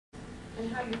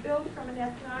and how you build from an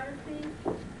ethnography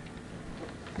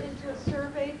into a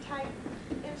survey type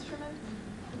instrument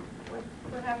with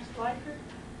perhaps Likert,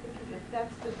 if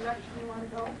that's the direction you want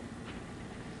to go.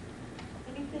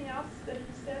 Anything else that he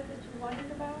said that you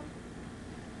wondered about?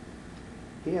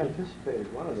 He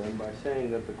anticipated one of them by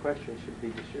saying that the question should be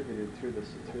distributed through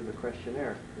the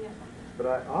questionnaire. Yeah. But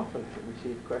I often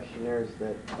receive questionnaires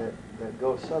that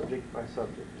go subject by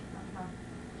subject.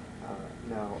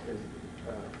 Now,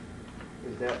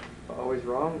 is that always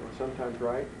wrong or sometimes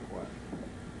right or what?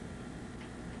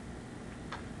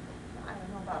 I don't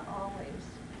know about always,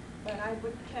 but I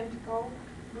would tend to go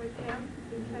with him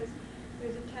because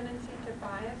there's a tendency to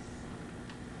bias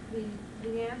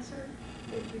the answer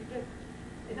that you get.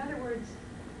 In other words,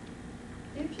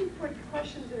 if you put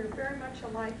questions that are very much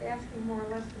alike, asking more or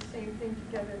less the same thing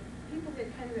together, people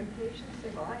get kind of impatient, say,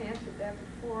 well, I answered that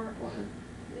before, or,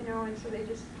 you know, and so they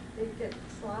get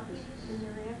sloppy in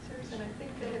their answers. And I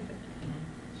think that if it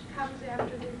comes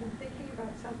after they've been thinking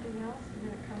about something else, and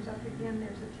then it comes up again,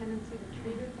 there's a tendency to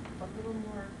treat it a little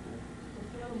more, with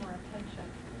a little more attention,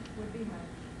 would be my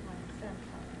sense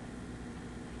of it.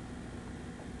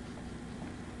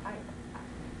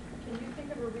 Can you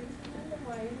think of a reason, Linda,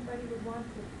 why anybody would want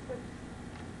to put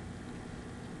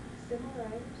similar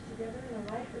items together in a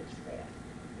Likert scale?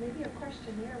 Maybe a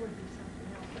questionnaire would be something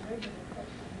else, a regular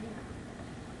questionnaire.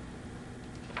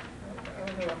 I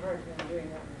would have a hard time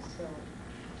doing that myself.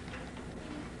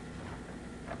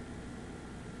 I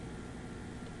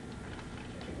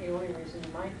think the only reason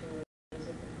you might do it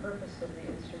is if the purpose of the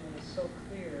instrument is so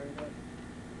clear that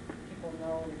people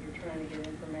know that you're trying to get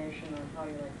information on how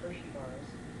you like Hershey bars.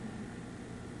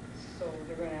 So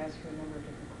they're going to ask you a number of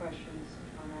different questions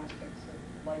on aspects of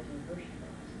liking Hershey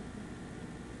bars.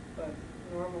 But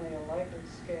normally a Likert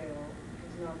scale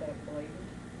is not that blatant.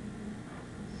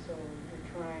 So you're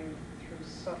trying through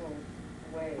subtle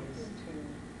ways to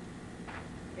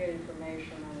get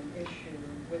information on an issue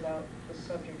without the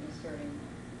subject necessarily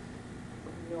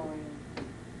knowing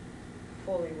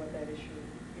fully what that issue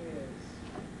is.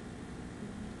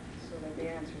 So that the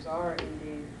answers are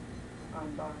indeed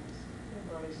unbiased,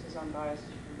 or at least as unbiased as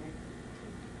you can make them.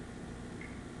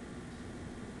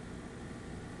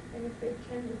 And if they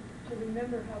tend to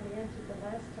remember how they answered the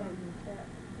last time, that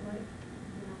might,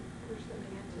 push them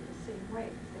to answer the same way,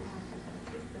 because they want to be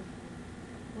consistent,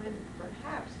 when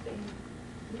perhaps they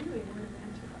really would have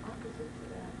answered the opposite to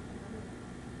that.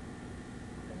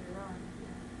 Then you're wrong.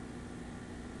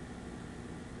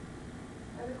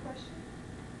 Other questions?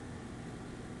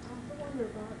 I also wonder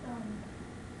about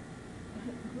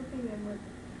grouping them with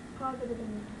positive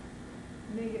and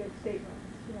negative statements.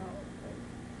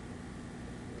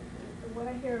 What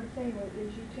I hear him saying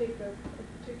is you take a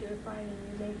particular finding,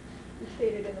 you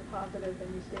state it in the positive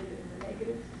and you state it in the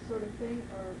negative sort of thing,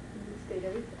 or you state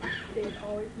everything, state it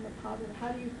always in the positive.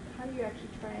 How do you actually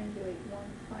triangulate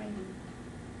one finding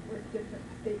with different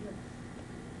statements?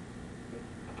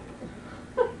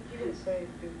 You didn't say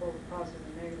do both positive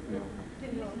and negative. No.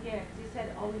 Yeah, because you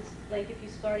said always, like if you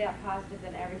start out positive,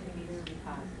 then everything needs to be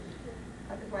positive.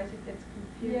 Otherwise it gets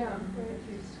confusing if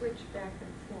you switch back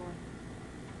and forth.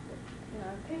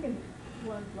 I've taken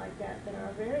ones like that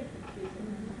are very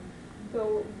confusing.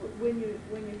 So when you're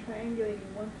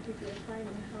triangulating one particular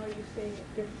finding, how are you saying it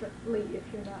differently if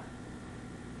you're not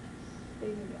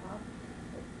stating the opposite?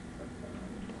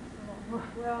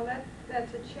 Well,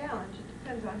 that's a challenge. It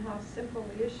depends on how simple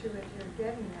the issue is you're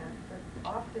getting at, but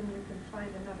often you can find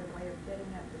another way of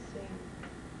getting at the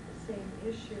same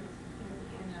issue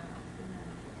in a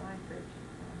Likert.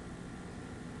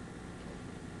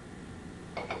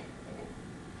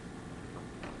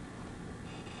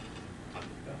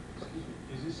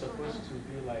 Is it supposed to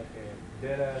be like a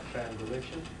data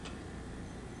triangulation?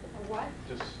 A what?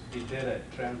 Just the data,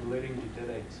 triangulating the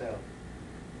data itself.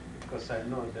 Because I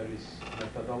know there is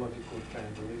methodological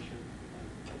triangulation.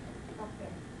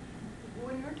 Okay.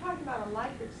 When we're talking about a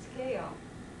Likert scale,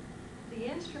 the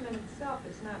instrument itself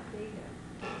is not data.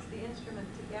 It's the instrument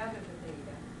to gather the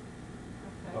data.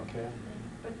 Okay.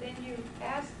 But then you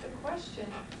ask the question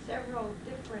several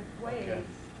different ways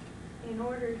in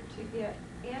order to get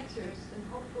answers, and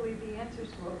hopefully the answers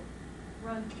will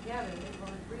run together. They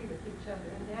will agree with each other,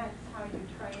 and that's how you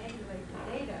triangulate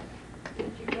the data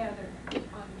that you gather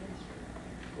on the instrument.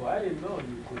 Well, I didn't know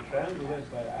you could triangulate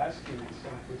by asking the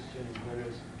same question in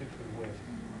various different ways.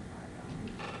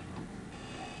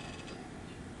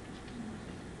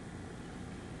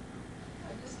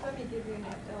 Just let me give you an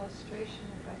illustration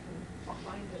if I can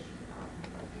find it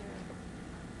here.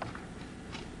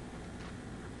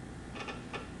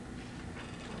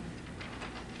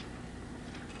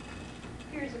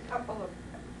 Here's a couple of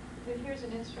here's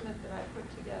an instrument that I put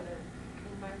together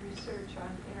in my research on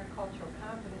intercultural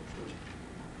competency.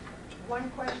 One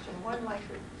question, one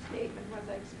Likert statement was,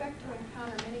 I expect to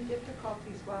encounter many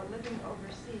difficulties while living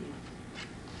overseas.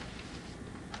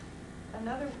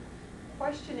 Another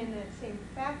question in that same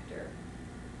factor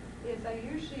is I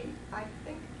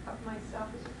think of myself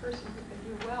as a person who can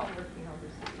do well working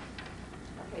overseas.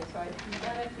 Okay, so I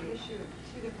got at the issue in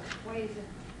two different ways, and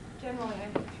generally I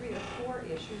had 3 or 4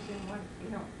 issues in one,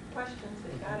 questions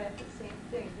that got at the same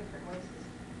thing, different ways.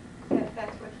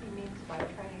 That's what he means by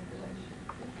triangulation.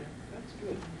 Okay, that's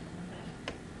good.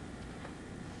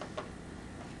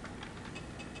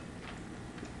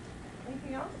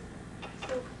 Anything else?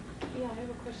 So, yeah, I have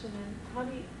a question then. How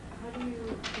do you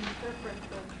interpret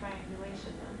the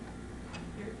triangulation then?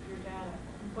 Your data?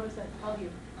 What does that tell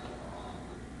you?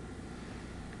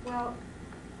 Well,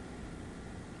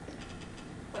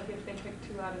 Like if they pick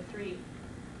 2 out of 3,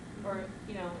 or,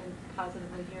 and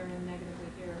positively here and negatively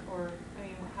here, or, I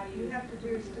mean, how do you? you have to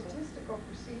do statistical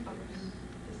procedures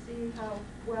to see how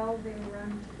well they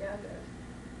run together.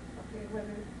 Okay,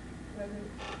 whether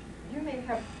you may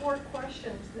have 4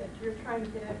 questions that you're trying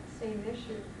to get at the same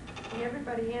issue, and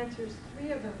everybody answers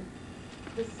 3 of them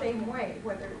the same way,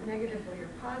 whether negatively or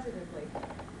positively.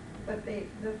 But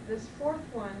this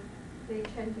 4th one, it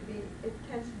tends to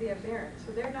be aberrant.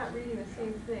 So they're not reading the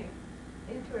same thing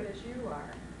into it as you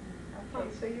are. Okay,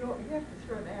 so you have to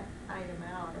throw that item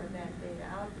out or that data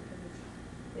out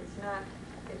because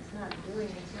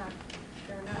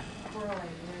they're not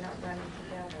correlating, they're not running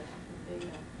together. The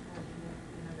data, or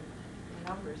the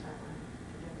numbers aren't running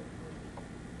together.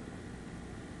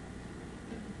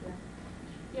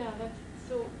 Yeah,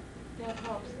 that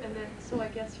helps. And then, so I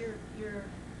guess you're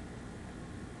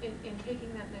in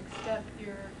taking that next step,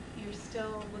 you're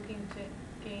still looking to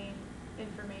gain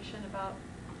information about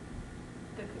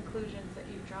the conclusions that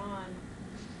you've drawn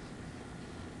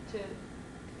to,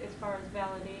 as far as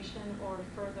validation or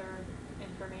further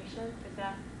information. Is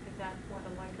that what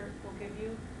a Likert will give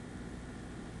you?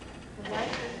 The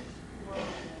Likert will,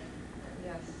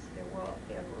 yes, it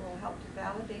will help to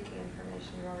validate the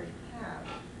information you already have,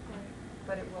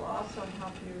 but it will also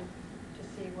help you to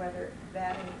see whether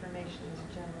that information is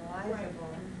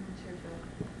generalizable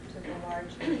to the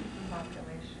large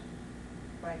population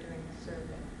by doing the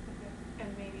survey. And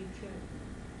maybe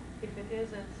if it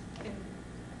isn't in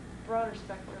broader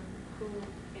spectrum, who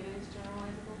it is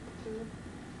generalizable to?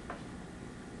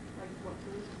 Like what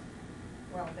group?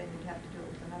 Well, then you'd have to do it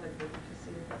with another group to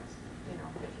see if it's,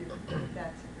 if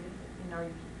that's a reason,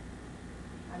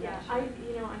 I'm Yeah, not sure. I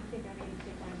think I need to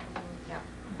take one from you. Yeah.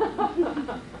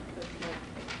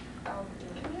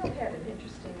 Camille had an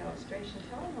interesting illustration.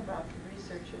 Tell them about the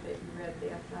researcher that you read, the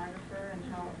ethnographer, and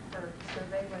how her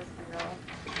survey was developed.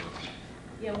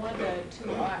 Yeah, one of the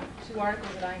two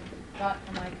articles that I got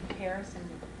from my comparison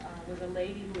was a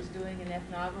lady who was doing an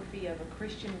ethnography of a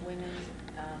Christian women's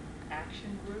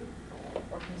action group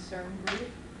or concern group,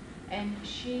 and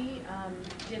she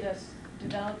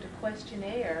developed a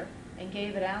questionnaire and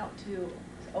gave it out to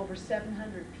over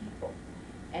 700 people,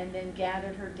 and then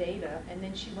gathered her data, and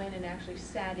then she went and actually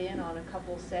sat in on a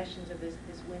couple sessions of this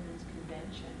women's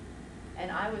convention.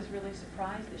 And I was really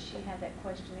surprised that she had that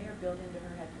questionnaire built into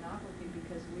her ethnography,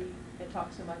 because we had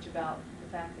talked so much about the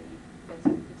fact that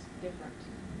it's different.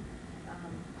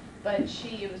 But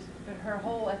her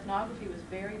whole ethnography was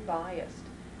very biased.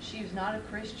 She was not a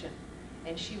Christian,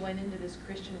 and she went into this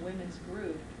Christian women's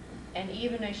group. And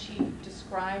even as she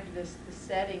described the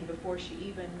setting before she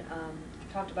even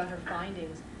talked about her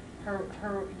findings,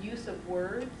 her use of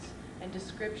words and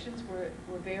descriptions were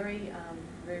very,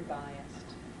 very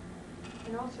biased.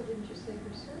 And also, didn't you say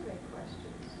her survey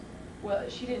questions? Well,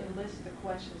 she didn't list the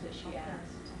questions that she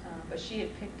asked, but she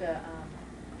had picked a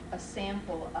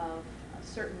sample of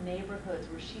certain neighborhoods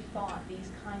where she thought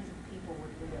these kinds of people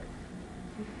would live.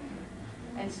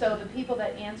 And so the people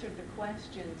that answered the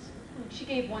questions, she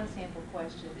gave one sample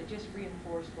question that just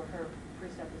reinforced what her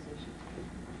presuppositions.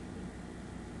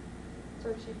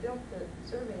 So she built the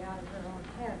survey out of her own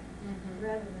head,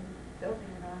 rather than building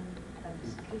it on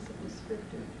a piece of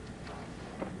descriptive.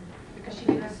 Because she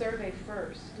did the survey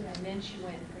first, Yeah. and then she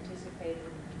went and participated in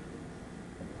the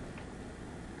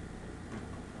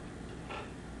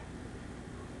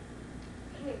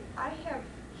Okay, I have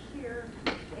here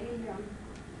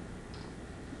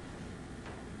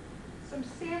some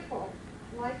sample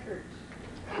Likert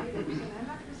items, and I'm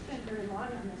not going to spend very long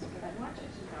on this, but I want you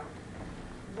to know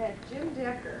that Jim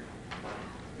Decker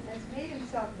has made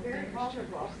himself very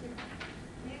vulnerable.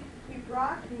 He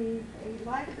brought me a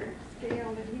Likert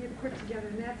scale that he had put together,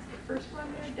 and that's the first one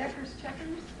there, Decker's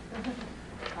Checkers.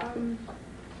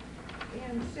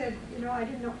 and said, you know, I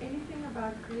didn't know anything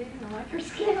about creating a Likert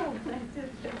scale when I did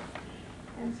this.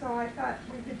 And so I thought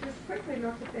we could just quickly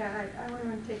look at that. I only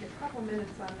want to take a couple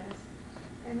minutes on this.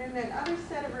 And then that other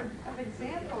set of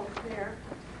examples there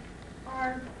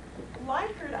are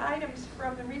Likert items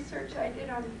from the research I did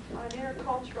on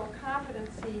intercultural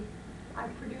competency. I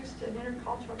produced an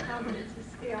intercultural competency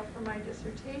scale for my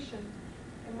dissertation.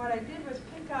 And what I did was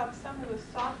pick out some of the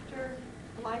softer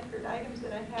Likert items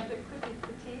that I have that could be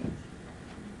critiqued.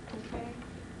 Okay?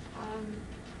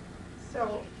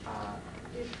 So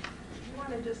if you want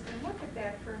to just look at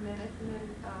that for a minute, and then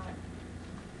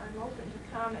I'm open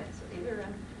to comments either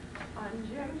on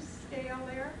Jim's scale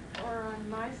there or on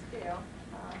my scale.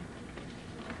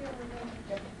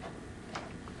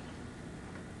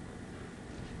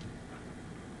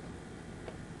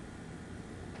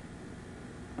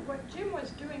 What Jim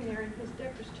was doing there in his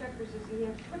Decker's Checkers is he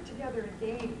had put together a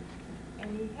game,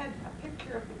 and he had a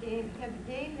picture of the game. He had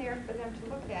the game there for them to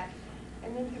look at,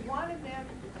 and then he wanted them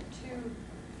to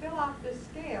fill out this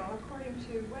scale according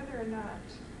to whether or not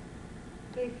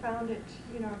they found it,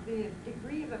 you know, the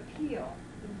degree of appeal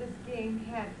that this game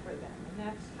had for them, and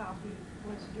that's how he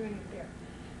was doing it there.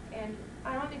 And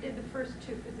I only did the first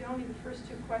two, because the first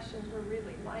two questions were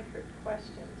really Likert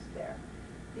questions there.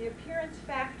 The appearance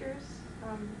factors,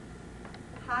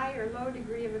 high or low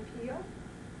degree of appeal,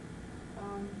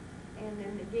 and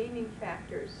then the gaming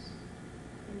factors,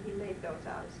 and he laid those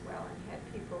out as well and had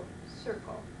people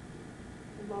circle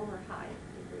the low or high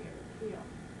degree of appeal.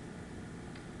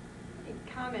 Any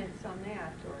comments on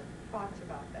that or thoughts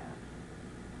about that?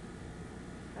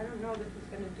 I don't know that he's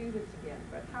going to do this again,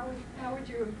 but how would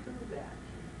you improve that?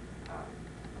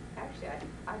 Actually,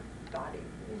 I thought he,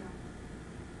 you know,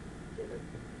 did a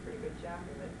pretty good job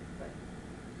of it, but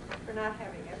for not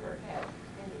having ever had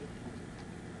any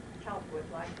help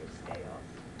with Likert scales.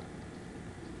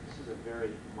 This is a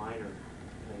very minor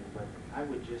thing, but I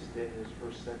would just, in his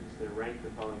first sentence there, rank the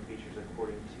following features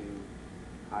according to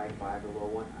high, 5, or low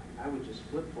 1. I would just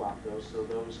flip-flop those so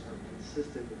those are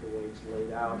consistent with the way it's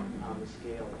laid out on the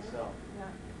scale itself.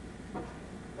 Yeah.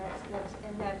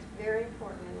 That's very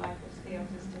important in Likert scales,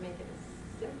 is to make it as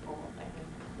simple and as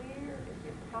clear as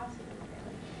you possibly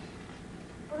can.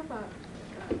 What about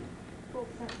full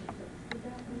sentences? Would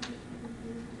that make it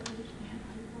easier to understand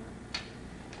how you want?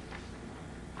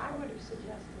 I would have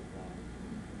suggested that,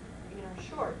 you know,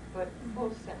 short but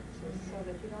full sentences, so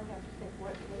that you don't have to think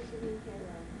what is it in here.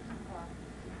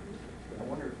 I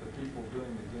wonder if the people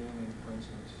doing the gaming, for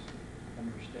instance,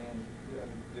 understand,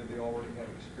 did they already have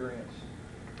experience?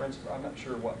 For instance, I'm not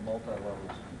sure what multi-levels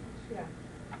means. Yeah.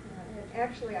 And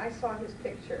actually, I saw his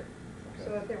picture. Okay.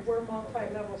 So that there were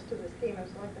multi-levels to this game. It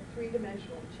was like a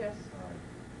three-dimensional chess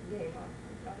game on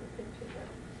the picture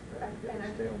there.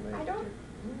 I don't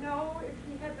know if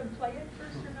he had them play it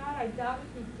first or not. I doubt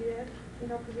if he did, you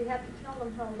know, because he had to tell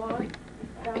them how long,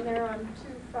 down there on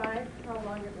 2-5, how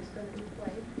long it was going to be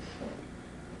played.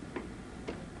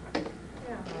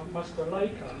 Yeah. Master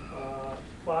Leica,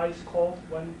 5 score,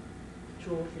 1,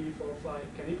 2, 3, 4, 5.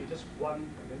 Can it be just 1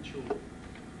 and then 2?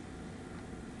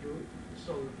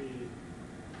 So it would be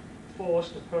force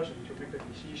the person to make the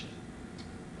decision.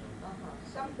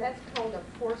 That's called a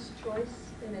forced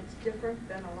choice, and it's different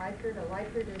than a Likert. A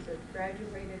Likert is a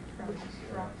graduated from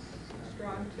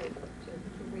strong to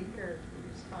weaker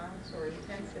response or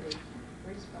intensity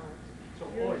response. So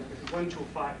all is 1 to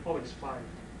 5, all is 5.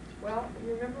 Well,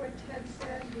 you remember what Ted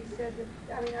said? He said that,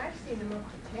 I mean, I've seen them up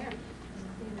to 10.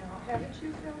 You know, haven't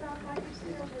you filled out Likert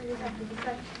scales where you have to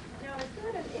decide, now is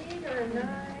that an 8 or a 9?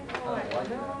 Oh, I don't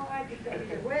know, I could go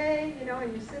either way, you know,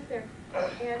 and you sit there.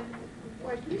 And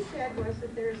what he said was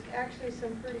that there's actually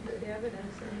some pretty good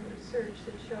evidence in research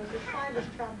that shows that 5 is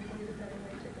probably the better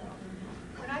way to go.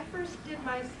 When I first did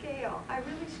my scale, I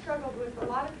really struggled with, a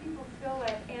lot of people fill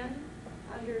that N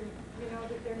under, you know,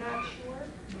 that they're not sure.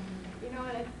 You know,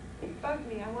 and it bugged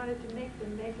me. I wanted to make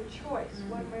them make a choice,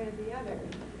 one way or the other.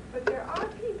 But there are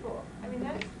people, I mean,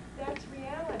 that's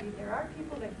reality. There are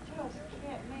people that just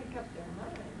can't make up their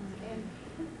minds.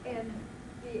 And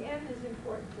the N is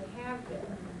important to have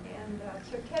there. And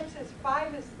so Ted says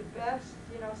 5 is the best,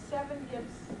 you know, 7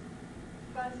 gets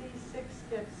fuzzy, 6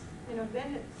 gets, you know,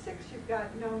 then at 6 you've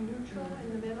got no neutral in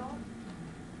the middle.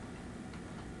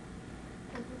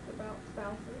 Is this about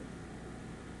spouses?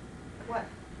 What?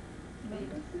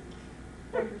 Number 6?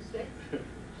 Number 6?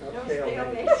 No No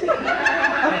stalemate. stalemate.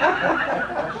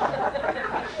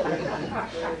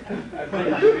 I think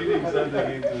you're reading something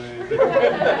into it.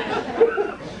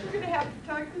 We're going to have to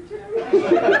talk to Jim.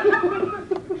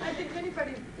 I think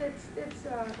anybody, it's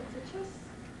a chess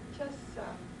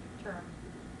term.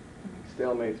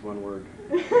 Stalemate's one word.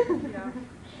 Yeah.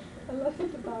 Unless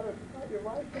it's about your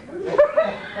wife.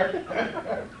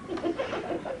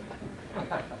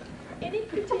 Any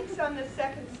critiques on the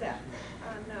second set,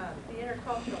 on the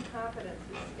intercultural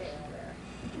competency scale there?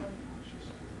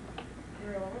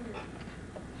 Muriel, I wonder,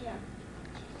 Yeah.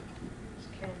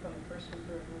 just camp on the first one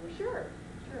for a minute. Sure,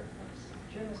 sure.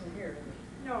 Jim isn't here, is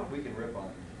he? No. We can rip on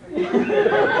it. You'll be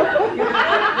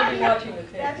watching the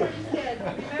tape. That's what he said.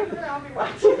 Remember, I'll be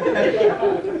watching the video.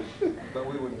 But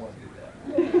we wouldn't want to do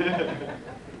that.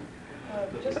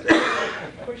 Just to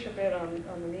push a bit on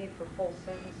the need for full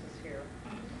sentences here.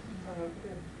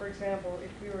 For example,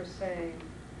 if we were saying,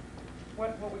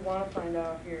 what we want to find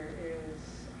out here is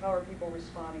how are people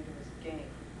responding to this game?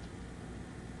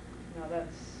 Now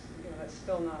that's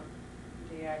still not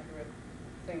the accurate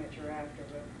thing that you're after,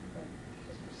 but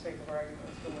just for sake of argument,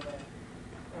 let's go with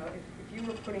that. If you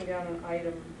were putting down an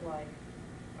item like,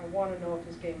 I want to know if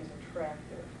this game is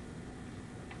attractive,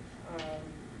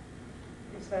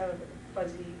 is that a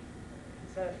fuzzy?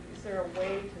 Is there a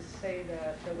way to say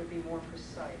that would be more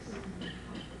precise?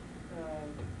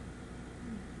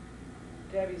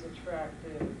 Debbie's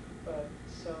attractive, but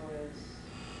so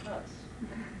is us.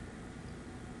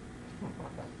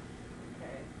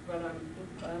 Okay, but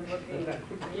I'm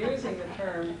using the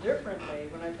term differently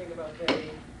when I think about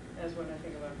Debbie as when I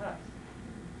think about us.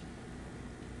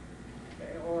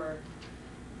 Okay, or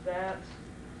that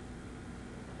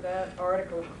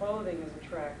article of clothing is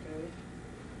attractive,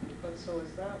 but so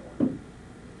is that one.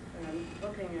 And I'm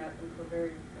looking at them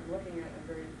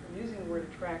I'm using the word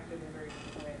attractive in a very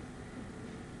different way.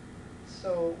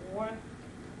 So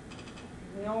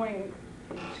knowing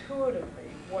intuitively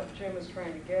what Jim is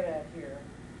trying to get at here,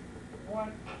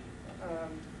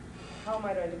 how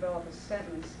might I develop a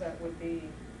sentence that would be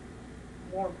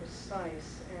more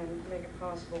precise and make it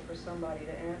possible for somebody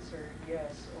to answer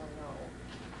yes or no?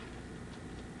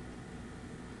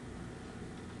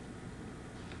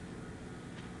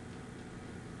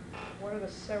 What are the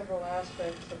several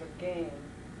aspects of a game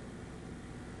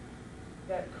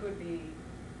that could be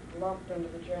lumped under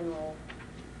the general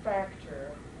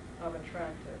factor of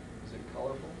attractive? Is it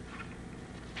colorful?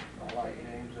 I like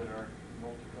games that are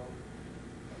multicolored.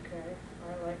 Okay,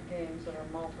 I like games that are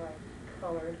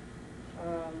multicolored.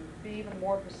 Be even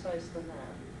more precise than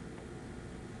that.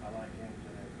 I like games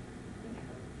that have many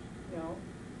colors. No?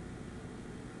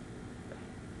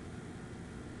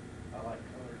 I like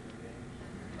colors in games.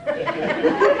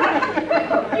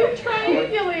 You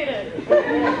triangulated.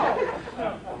 I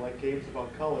like games about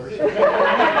colors. Is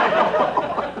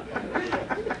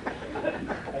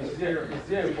there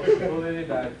a possibility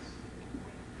that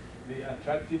the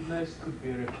attractiveness could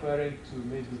be referring to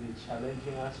maybe the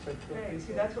challenging aspect of Okay, it?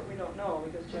 see, that's what we don't know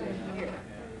because Jim isn't here.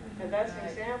 And that's an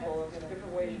example of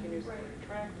different ways you can use the word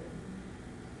attractive.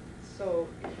 So,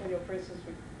 for instance,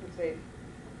 we would say,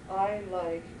 I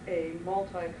like a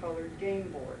multicolored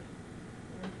game board.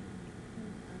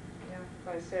 If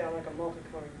I say I like a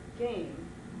multicolored game,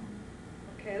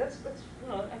 okay, that's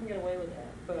I can get away with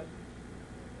that. But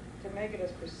to make it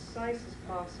as precise as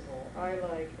possible, I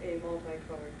like a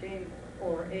multicolored game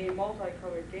board, or a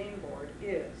multicolored game board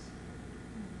is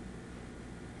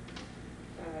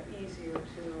easier to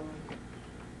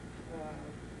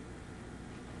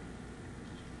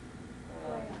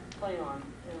play on.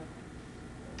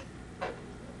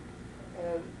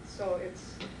 So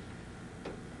it's,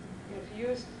 if you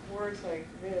use words like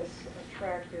this,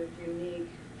 attractive, unique,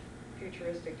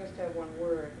 futuristic, just to have one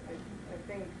word, I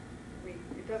think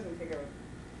it doesn't take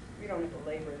we don't have to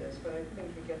labor this, but I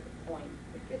think you get the point.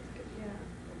 It gets good,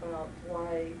 yeah. About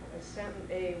why a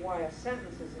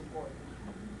sentence is important,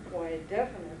 why a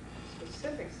definite,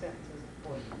 specific sentence is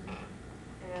important,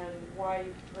 and why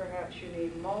perhaps you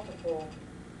need multiple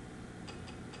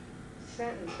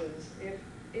sentences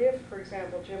if, for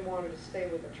example, Jim wanted to stay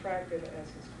with attractive as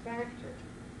his factor,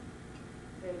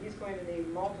 then he's going to need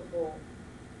multiple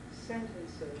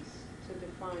sentences to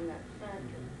define that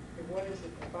factor. And what is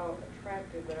it about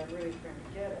attractive that I'm really trying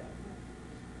to get at?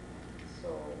 So,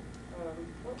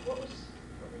 what were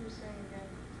you saying again?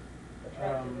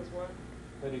 Attractive is what?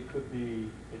 That it could be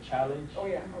a challenge. Oh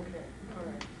yeah, okay, all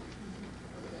right.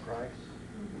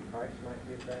 Price might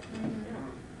be attractive.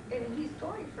 And he's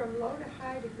going from low to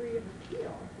high degree of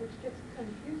appeal, which gets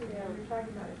confusing when we're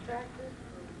talking about attractive.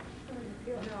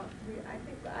 Appeal. No, I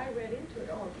think I read into it,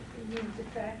 he means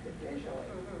attractive visually.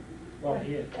 Well,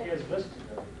 he has listed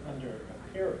it under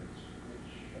appearance,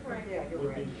 Right. Yeah, you're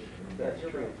which would right. be. That's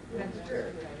true. That's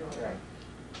true. Right.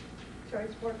 So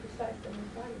it's more precise than we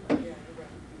thought he Yeah, was. you're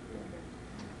right. Okay.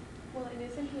 Well, and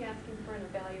isn't he asking for an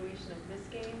evaluation of this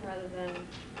game rather than,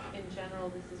 in general,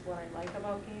 this is what I like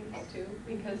about games too?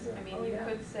 Because, I mean, Oh, you yeah.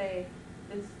 could say,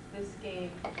 this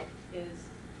game is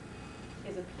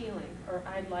appealing, or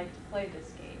I'd like to play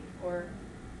this game, or,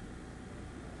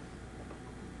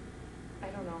 I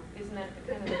don't know, isn't that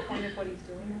kind of the point of what he's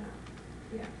doing?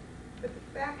 Yeah, but the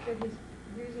fact that he's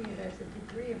using it as a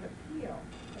degree of appeal,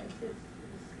 as his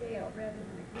scale, rather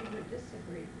than agree or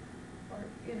disagree, or,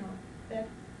 you know, that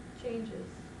changes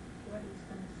what he's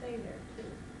gonna say there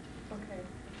too. Okay.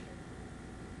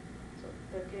 So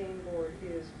the game board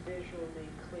is visually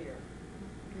clear.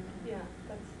 Yeah,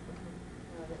 that's,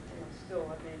 Still,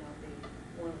 it may not be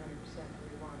 100% where we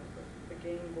want it, but the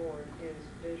game board is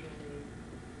visually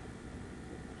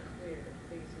clear,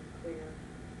 please and clear.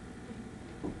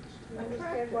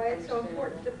 Understand why it's so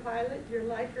important to pilot your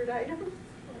liferd items?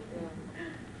 Yeah.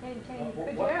 And What-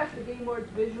 could you what- ask the game board's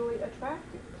visually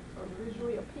attractive or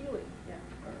visually appealing? Yeah.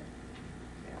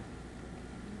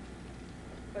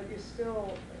 But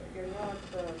you're not,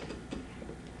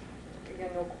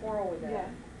 again, no quarrel with that Yeah.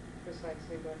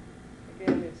 precisely, but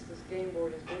again, it's this game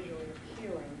board is visually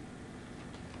appealing.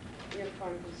 If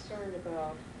I'm concerned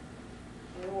about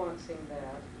nuancing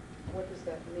that, what does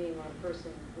that mean when a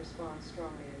person responds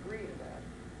strongly agree to that?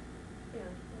 yeah.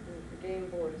 The game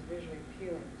board is visually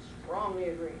appealing, strongly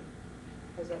agree.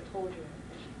 Has that told you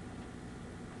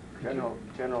anything?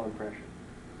 General impression.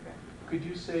 Okay. Could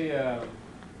you say I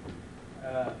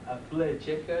play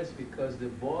checkers because the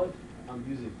board I'm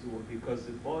using to because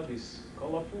the board is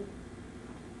colorful?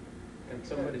 Can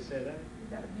somebody say that?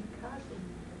 That would be causing.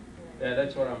 Yeah,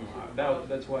 that's what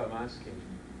that's why I'm asking.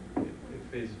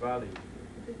 If it's valid.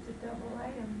 If it's a double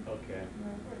item. Okay.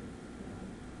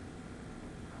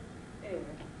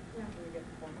 Anyway, Yeah. we get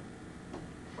the point.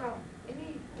 Well,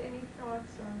 any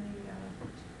thoughts on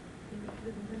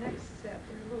the next step?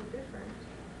 They're a little different.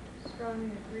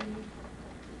 Strongly agree to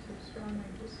strongly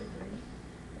disagree.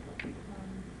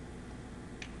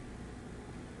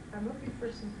 I'm looking for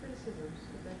some criticisms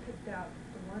because I picked out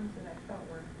the ones that I felt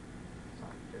were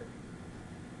softer.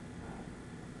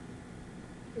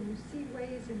 Can you see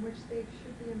ways in which they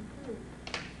should be improved?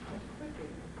 Or could be?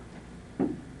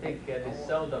 I think the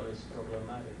seldom is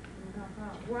problematic.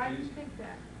 Why do you think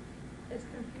that? It's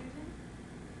confusing?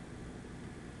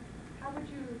 How would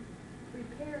you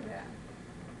repair that?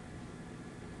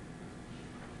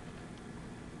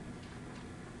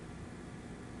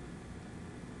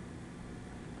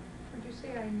 Would you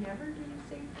say I never do the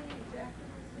same thing exactly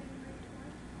the same way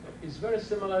twice? It's very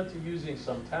similar to using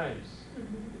sometimes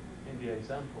in the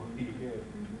example we gave.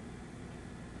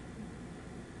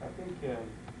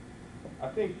 I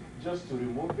think just to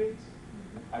remove it,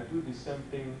 I do the same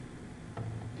thing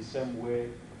the same way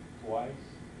twice.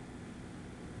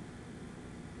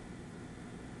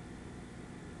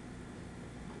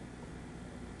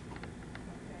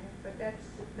 Okay, but that's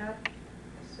not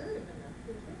assertive enough,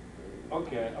 is it?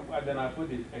 Okay, then I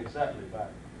put it exactly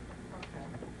back. Okay.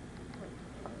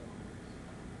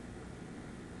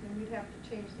 Then we'd have to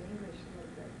change the English a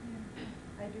little bit.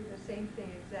 I do the same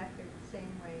thing exactly the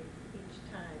same way each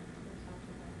time, or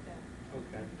something like that.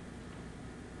 Okay.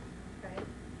 Okay?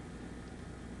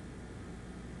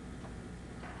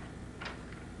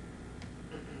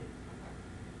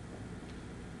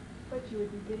 But you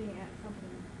would be getting at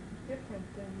something different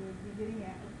than you would be getting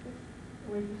at with this,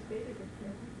 the way you stated it. Yeah.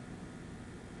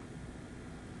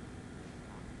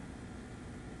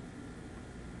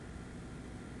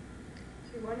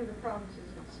 See, one of the problems is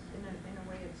it's, in a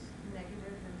way, it's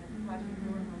negative and then positive,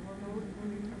 we're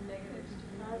moving from negatives to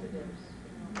positives,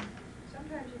 you know.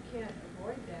 Sometimes you can't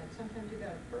avoid that, sometimes you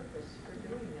got a purpose for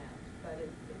doing that, but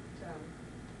it's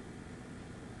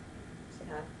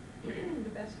not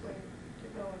the best way to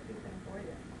go if you can avoid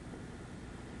it.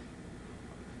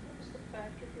 What was the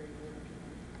factor here you were looking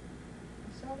at? I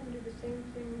seldom do the same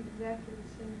thing exactly the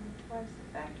same way twice. The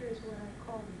factor is what I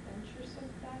call the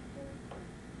venturesome factor.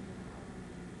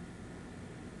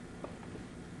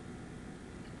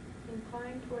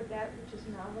 Inclined toward that which is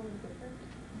novel and different.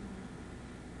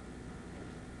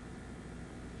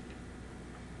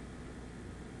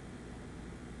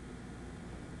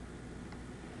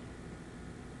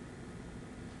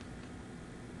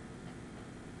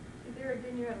 See, there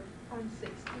again, you have on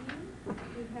 16,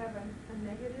 you have a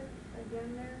negative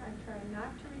again there. I try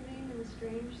not to remain in a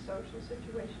strange social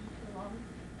situation for long.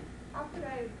 How could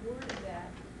I have worded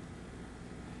that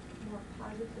more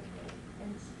positively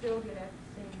and still get at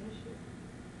the same issue?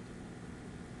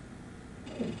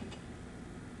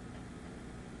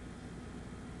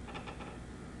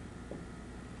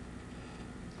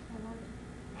 I like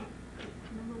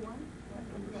it. Number one?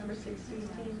 Number 16.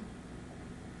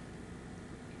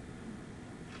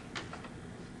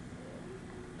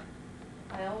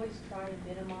 always try to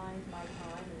minimize my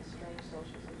time in a strange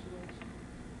social situation?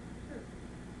 Sure.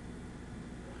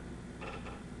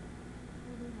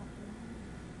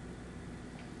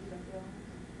 You don't feel?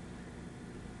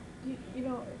 You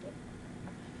know,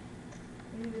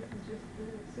 maybe this is just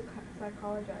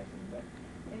psychologizing, but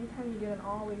anytime you get an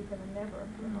always and a never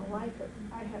in a life,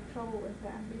 I have trouble with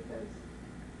that because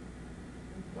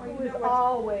Well, who you is know what's-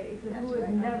 always and That's who is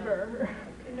right. never?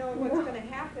 You know, what's gonna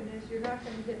happen is you're not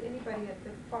gonna get anybody at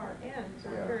the far ends,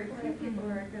 or Yeah. very few people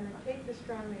are gonna take the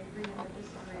strongly agree and the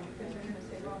disagree, because they're gonna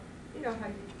say, well, you know how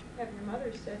you have your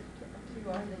mother said to you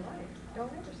all your life,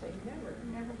 don't ever say never.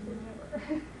 Never say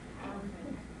never.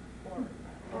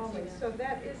 Or always, so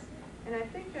that is, and I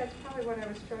think that's probably what I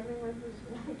was struggling with, it was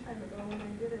a long time ago when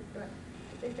I did it, but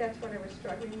I think that's what I was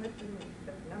struggling with in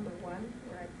the number one,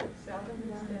 where I put seldom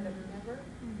instead of never.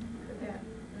 For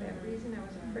that reason, I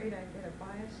was afraid I'd get a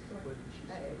bias toward,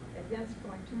 against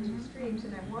going to the extremes,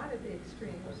 and I wanted the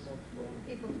extremes,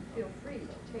 people to feel free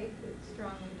to take the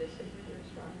strongly disagree or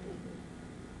strongly agree.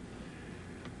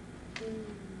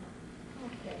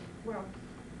 Okay, well,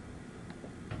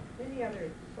 any other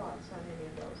thoughts on any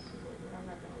of those? I'm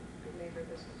not going to belabor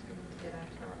this, it's going to get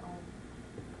onto our own.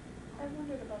 I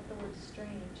wondered about the word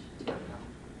strange too.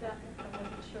 That I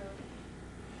wasn't sure.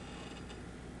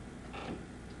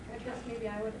 I guess maybe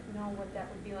I would know what that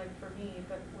would be like for me,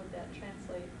 but would that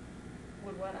translate,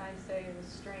 would what I say was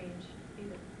strange be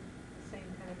the same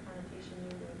kind of connotation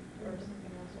you would, or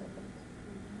something else like that?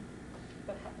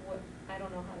 But I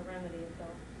don't know how to remedy it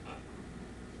though.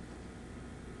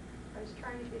 I was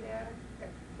trying to get at a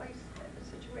place, a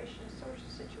situation, a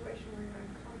social situation where you're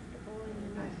uncomfortable and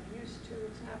you're not used to,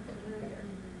 it's not familiar.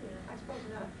 I suppose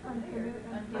not familiar.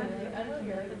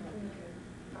 Unfamiliar.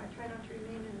 I try not to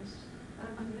remain in this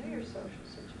unfamiliar social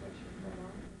situation for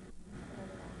long.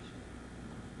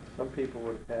 Some people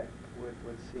would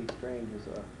see strange as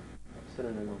a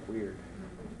synonym of weird.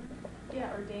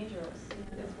 Yeah, or dangerous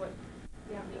is what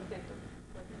Yeah. you think of.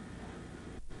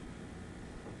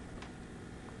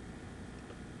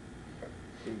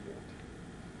 Deviant.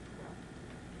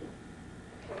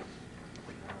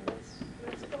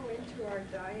 Let's go into our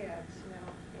dyads now,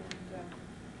 and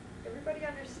everybody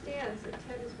understands that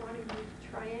Ted is wanting you to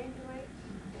triangulate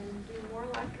and do more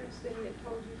lectures than he had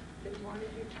told you that he wanted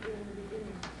you to do in the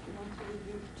beginning. He wants you to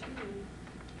do 2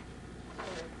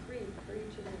 or 3 for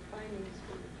each of your findings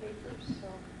for the papers, so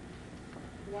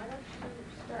why don't you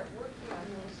start working on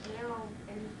those now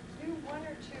and do 1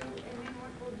 or 2, and then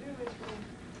what we'll do is we'll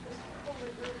just pull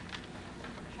the group,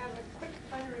 have a quick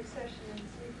plenary session and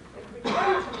see if we can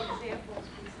get some examples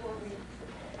before we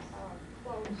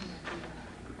close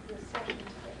the session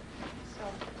today. So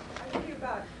I'll give you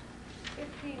about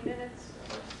 15 minutes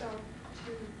or so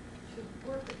to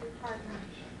work with your partner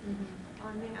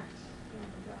on that. And,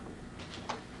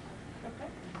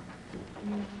 okay?